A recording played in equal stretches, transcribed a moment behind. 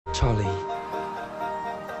Charlie,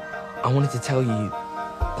 I wanted to tell you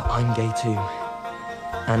that I'm gay too,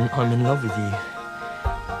 and I'm in love with you.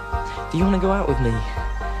 Do you want to go out with me?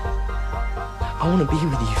 I want to be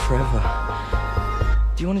with you forever.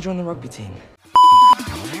 Do you want to join the rugby team?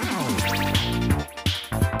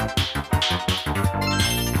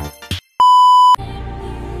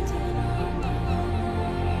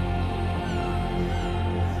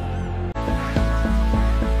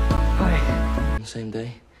 Hi. On the same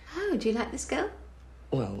day. Oh, do you like this girl?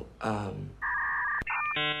 Well,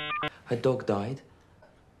 her dog died.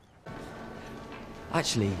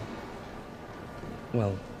 Actually,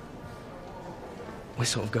 well, we're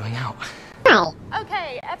sort of going out.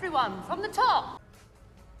 Okay, everyone, from the top.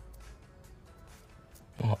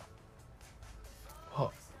 What?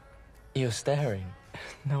 What? You're staring.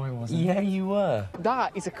 No, I wasn't. Yeah, you were.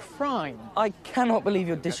 That is a crime. I cannot believe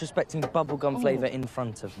you're disrespecting bubblegum flavour in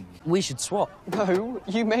front of me. We should swap. No,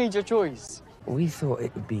 you made your choice. We thought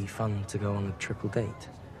it would be fun to go on a triple date.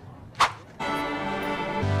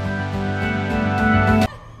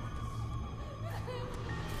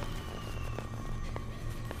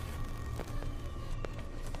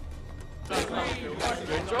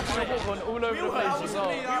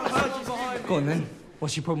 Go on then.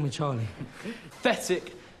 What's your problem with Charlie?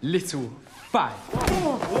 Pathetic little fag.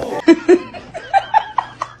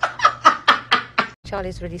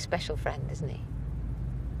 Charlie's a really special friend, isn't he?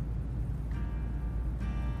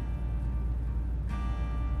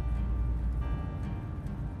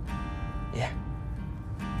 Yeah.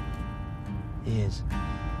 He is.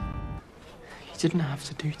 You didn't have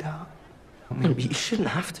to do that. No, but you shouldn't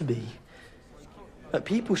have to be. Like,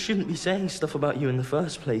 people shouldn't be saying stuff about you in the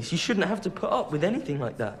first place. You shouldn't have to put up with anything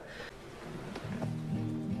like that.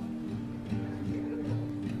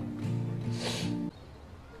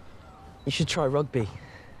 You should try rugby.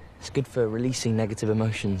 It's good for releasing negative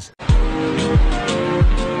emotions.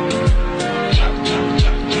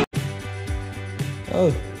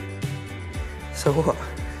 Oh. So what?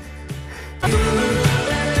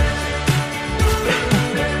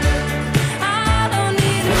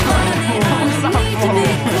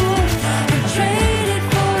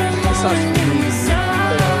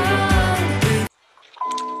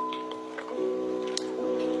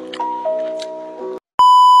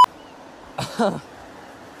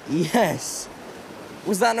 Yes!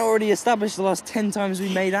 Was that not already established the last 10 times we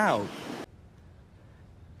made out?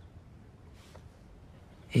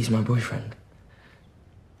 He's my boyfriend.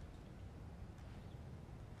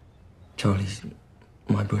 Charlie's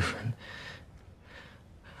my boyfriend.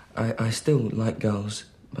 I still like girls,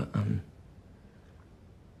 but,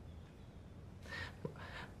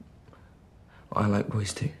 I like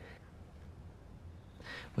boys too.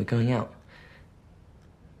 We're going out.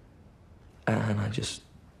 And I just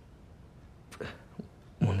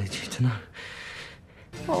wanted you to know.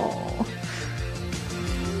 Oh.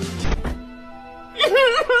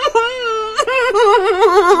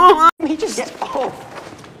 Me just get off.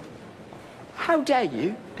 How dare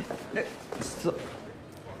you?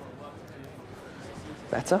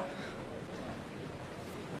 Better?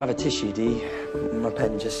 I have a tissue, D. My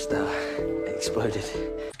pen just exploded.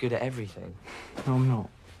 Good at everything. No, I'm not.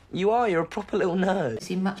 You are, you're a proper little nerd. You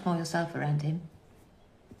seem much more yourself around him.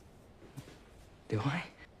 Do I?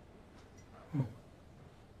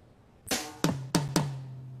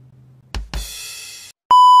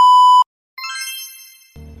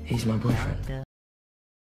 He's my boyfriend.